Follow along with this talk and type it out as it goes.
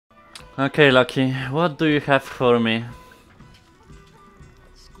Okay, Lucky, what do you have for me?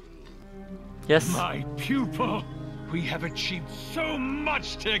 Yes? My pupil! We have achieved so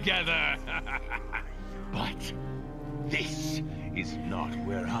much together! But this is not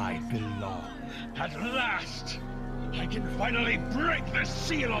where I belong. At last, I can finally break the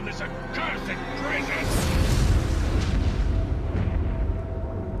seal on this accursed prison!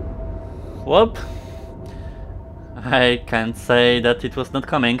 Whoop! I can't say that it was not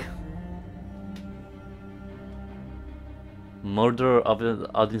coming. Murderer of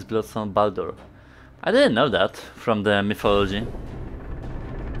Odin's bloodson Baldur. I didn't know that from the mythology.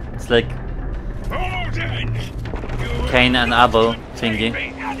 It's like Odin! Cain and Abel thingy.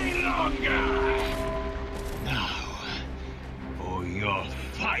 Now, for your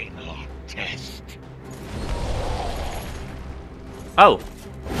final test. Oh!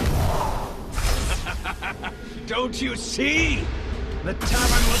 Don't you see? The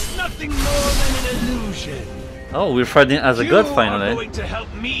tavern was nothing more than an illusion. Oh, we're fighting as a god finally. You are going to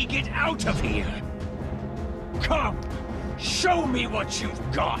help me get out of here. Come, show me what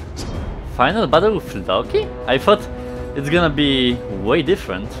you've got. Final battle with Loki? I thought it's gonna be way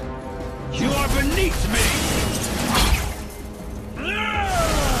different. You are beneath me.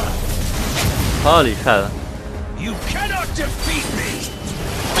 Holy hell. You cannot defeat me.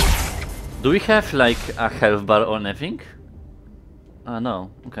 Do we have like a health bar or anything?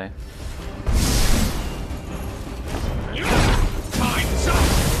 No, okay. Time's up.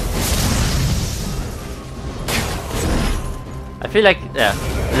 I feel like, yeah,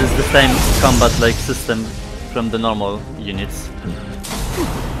 this is the same combat like system from the normal units.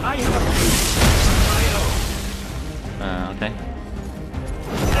 I have a piece of my own. Okay.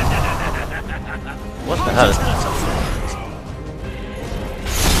 What the hell?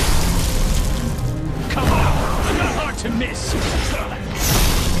 Come on, I'm not hard to miss.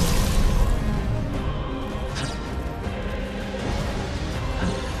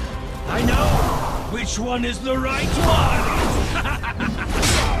 I know which one is the right one.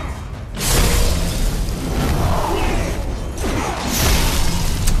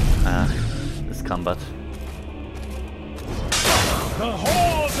 This combat. The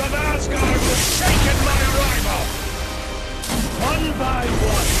halls of Asgard will shake at my arrival. One by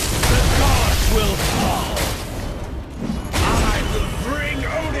one, the gods will fall. I will bring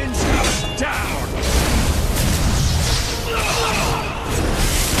Odin's house down.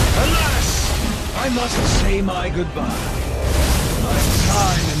 Alas, I must say my goodbye. My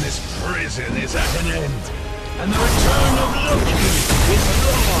time in this prison is at an end, and the return of Loki is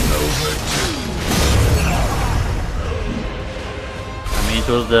long overdue. I mean, it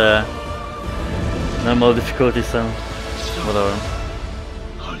was the normal difficulty, so whatever.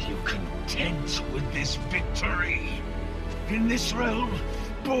 Are you content with this victory? In this realm,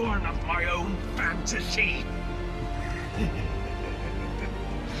 born of my own fantasy?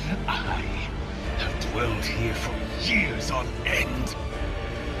 I have dwelled here for years on end.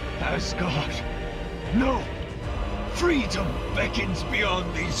 Asgard, no! Freedom beckons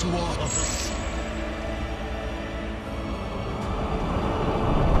beyond these walls.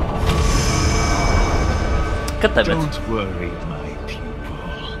 God damn it. Don't worry, my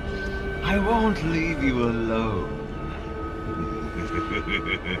pupil. I won't leave you alone.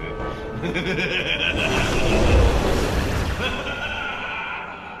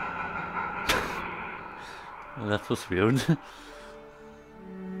 That was weird.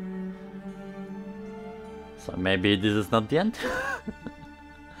 So maybe this is not the end?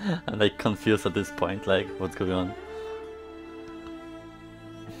 I'm like confused at this point, like what's going on?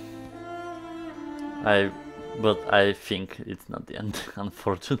 But I think it's not the end,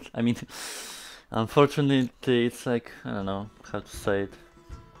 unfortunately. I mean, unfortunately it's like, I don't know how to say it.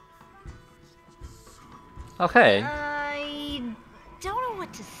 Okay. I don't know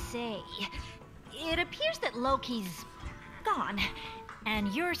what to say. It appears that Loki's gone,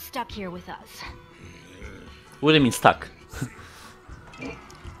 and you're stuck here with us. What do you mean stuck?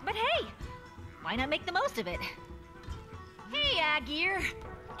 But hey, why not make the most of it? Hey, Agir!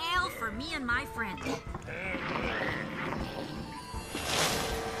 Ale for me and my friend.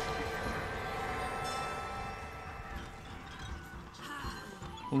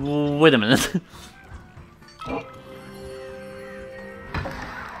 Wait a minute.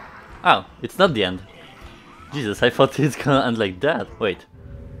 Oh, it's not the end. Jesus, I thought it's gonna end like that. Wait.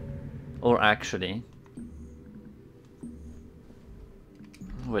 Or actually...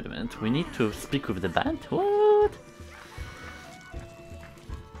 Wait a minute, we need to speak with the band? What?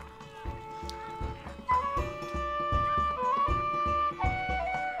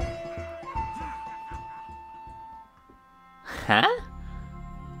 Huh?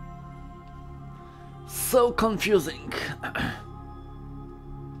 so confusing.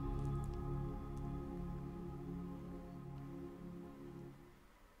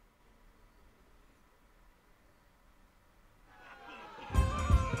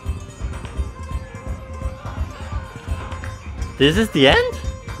 This is the end?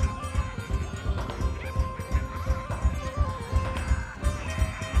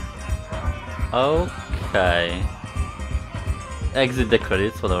 Okay. Exit the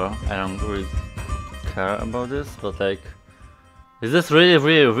credits, whatever. I don't really care about this, but like... Is this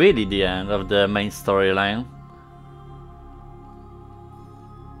really the end of the main storyline?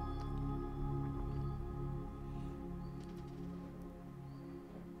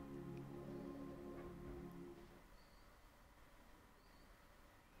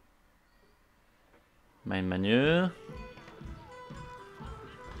 Main menu.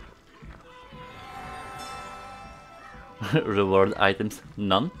 Reward items,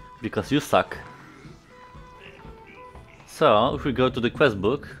 none, because you suck. So, if we go to the quest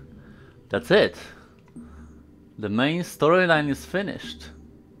book, that's it. The main storyline is finished.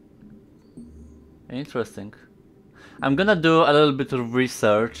 Interesting. I'm gonna do a little bit of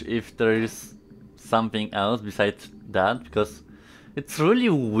research if there is something else besides that, because it's really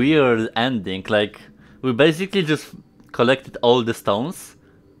weird ending. Like, we basically just collected all the stones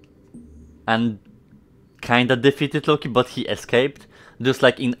and kinda defeated Loki, but he escaped, just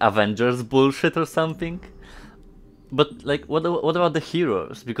like in Avengers bullshit or something. But like, what about the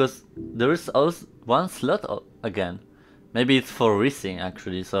heroes? Because there is also one slot again. Maybe it's for racing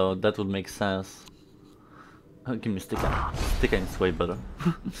actually, so that would make sense. Oh, give me Sticka. Sticka is way better.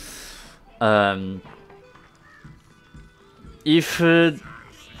 If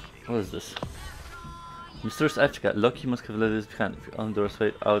what is this? Mysterious Africa. Loki must have left this behind on the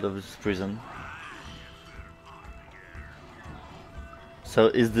way out of his prison. So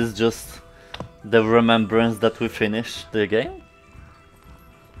is this just the remembrance that we finished the game?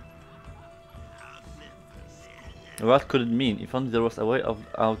 What could it mean? If only there was a way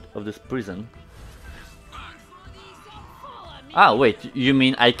out of this prison. Ah, wait, you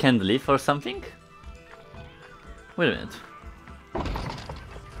mean I can't leave or something? Wait a minute.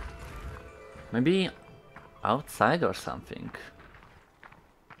 Maybe outside or something.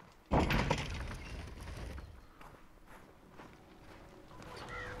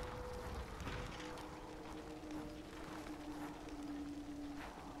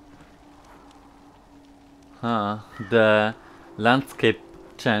 Huh, the landscape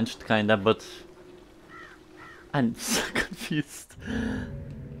changed kinda, but I'm so confused.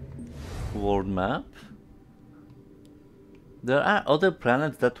 World map? There are other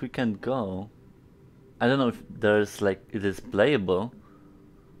planets that we can go. I don't know if there's like, it is playable.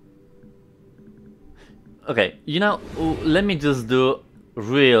 Okay, you know, let me just do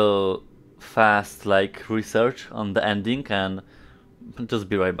real fast like research on the ending and just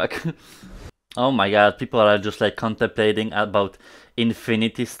be right back. Oh my god, people are just like contemplating about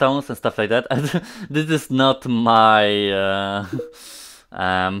infinity stones and stuff like that. This is not my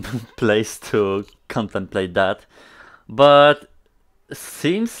place to contemplate that. But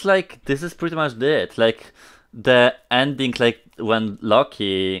seems like this is pretty much it. Like the ending, like when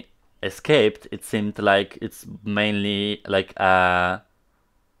Loki escaped, it seemed like it's mainly like I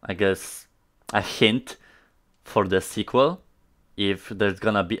guess a hint for the sequel, if there's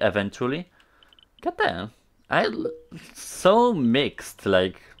gonna be eventually. God damn, so mixed,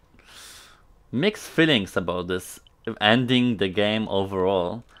 like mixed feelings about this ending the game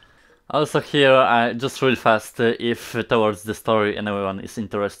overall. Also here, just real fast, if towards the story anyone is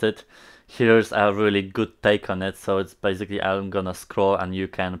interested, here's a really good take on it. So it's basically I'm gonna scroll and you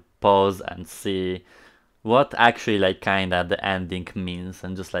can pause and see what actually like kinda the ending means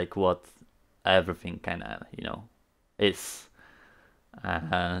and just like what everything kinda, you know, is.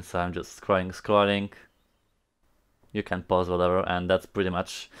 So I'm just scrolling. You can pause whatever, and that's pretty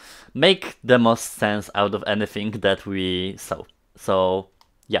much make the most sense out of anything that we saw. So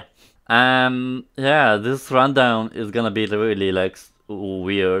yeah. Yeah, this rundown is gonna be really like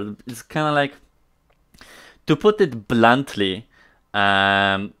weird. It's kind of like, to put it bluntly,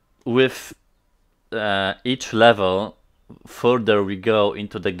 with each level further we go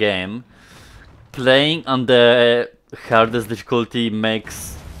into the game, playing on the hardest difficulty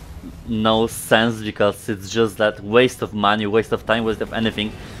makes no sense, because it's just that waste of money, waste of time, waste of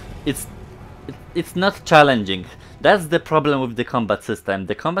anything. It's not challenging. That's the problem with the combat system.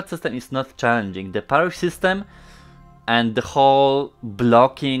 The combat system is not challenging. The parry system and the whole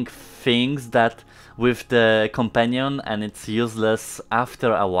blocking things that with the companion, and it's useless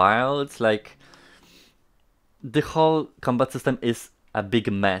after a while. It's like the whole combat system is a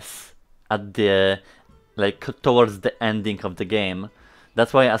big mess at the like towards the ending of the game.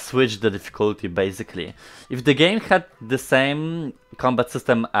 That's why I switched the difficulty basically. If the game had the same combat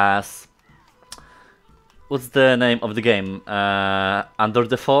system as, what's the name of the game? Under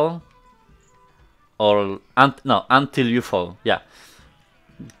the Fall? Or no, Until You Fall. Yeah,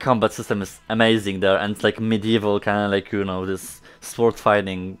 combat system is amazing there, and it's like medieval kind of like, you know, this sword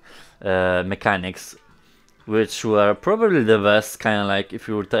fighting mechanics, which were probably the best kind of like, if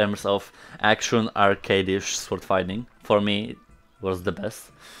you were in terms of action arcade-ish sword fighting. For me, it was the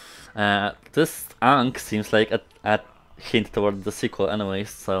best. This Ankh seems like a hint toward the sequel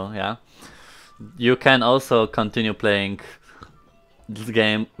anyways, so yeah. You can also continue playing this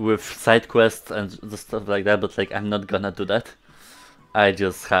game with side quests and stuff like that, but like I'm not gonna do that. I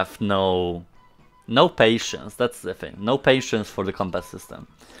just have no patience. That's the thing. No patience for the combat system.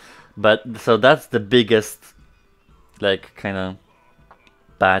 But so that's the biggest like kind of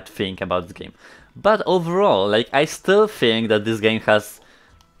bad thing about this game. But overall, like I still think that this game has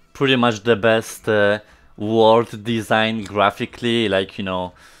pretty much the best world design graphically, like, you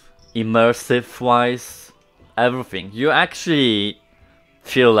know, immersive wise, everything. You actually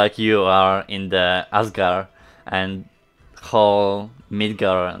feel like you are in the Asgard and whole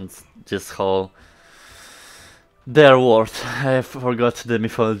Midgard and just whole their world. I forgot the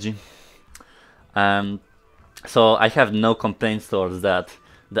mythology. So I have no complaints towards that.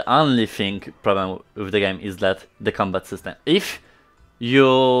 The only problem with the game is that the combat system. If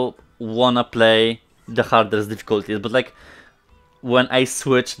you wanna play the hardest difficulties, but like when I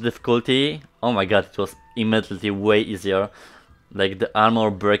switched difficulty, oh my god, it was immediately way easier. Like the armor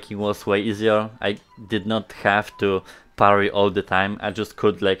breaking was way easier. I did not have to parry all the time. I just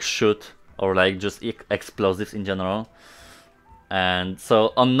could like shoot or like just explosives in general. And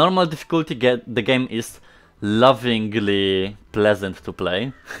so on normal difficulty, the game is lovingly pleasant to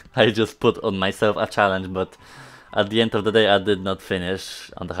play. I just put on myself a challenge, but at the end of the day I did not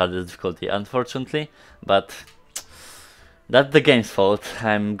finish on the hardest difficulty, unfortunately. But that's the game's fault.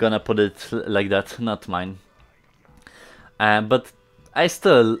 I'm gonna put it like that, not mine. But I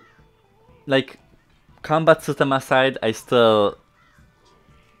still, like, combat system aside, I still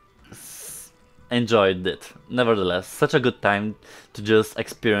enjoyed it. Nevertheless, such a good time to just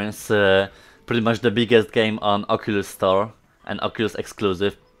experience pretty much the biggest game on Oculus Store and Oculus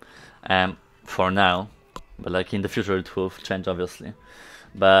exclusive for now. But like in the future it will change, obviously.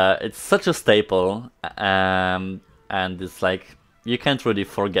 But it's such a staple, and it's like you can't really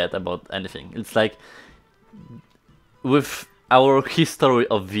forget about anything. It's like with our history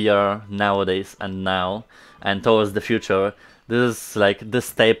of VR nowadays and now and towards the future, this is like the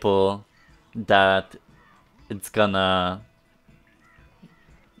staple that it's gonna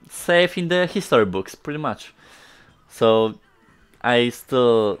save in the history books, pretty much. So I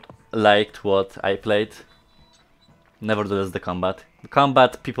still liked what I played. Nevertheless, the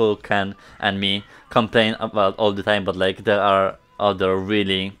combat people can, and me, complain about all the time, but like there are other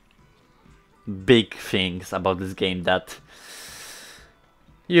really big things about this game that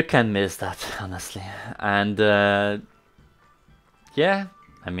you can miss that, honestly. And yeah,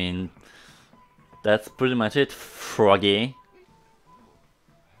 I mean, that's pretty much it. Froggy.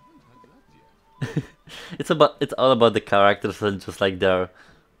 It's all about the characters and just like their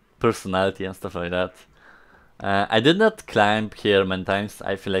personality and stuff like that. I did not climb here many times.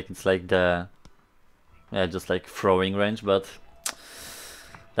 I feel like it's like the, yeah, just like throwing range, but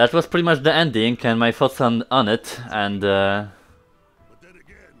that was pretty much the ending and my thoughts on it. And But then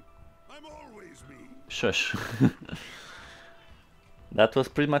again, I'm always me. shush. That was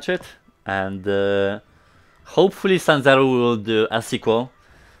pretty much it. And hopefully Sanzaru will do a sequel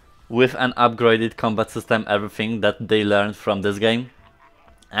with an upgraded combat system, everything that they learned from this game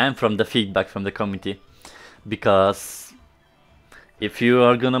and from the feedback from the community. Because if you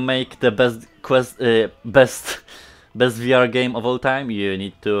are gonna make the best VR game of all time, you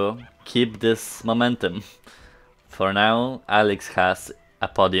need to keep this momentum. For now, Alex has a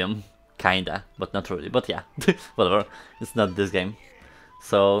podium, kinda, but not really. But yeah, whatever. It's not this game.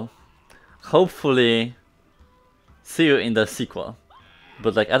 So hopefully, see you in the sequel.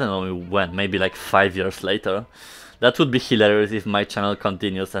 But like I don't know when, maybe like 5 years later. That would be hilarious if my channel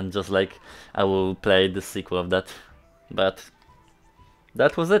continues and just like I will play the sequel of that. But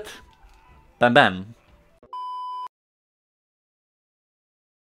that was it. Bam bam.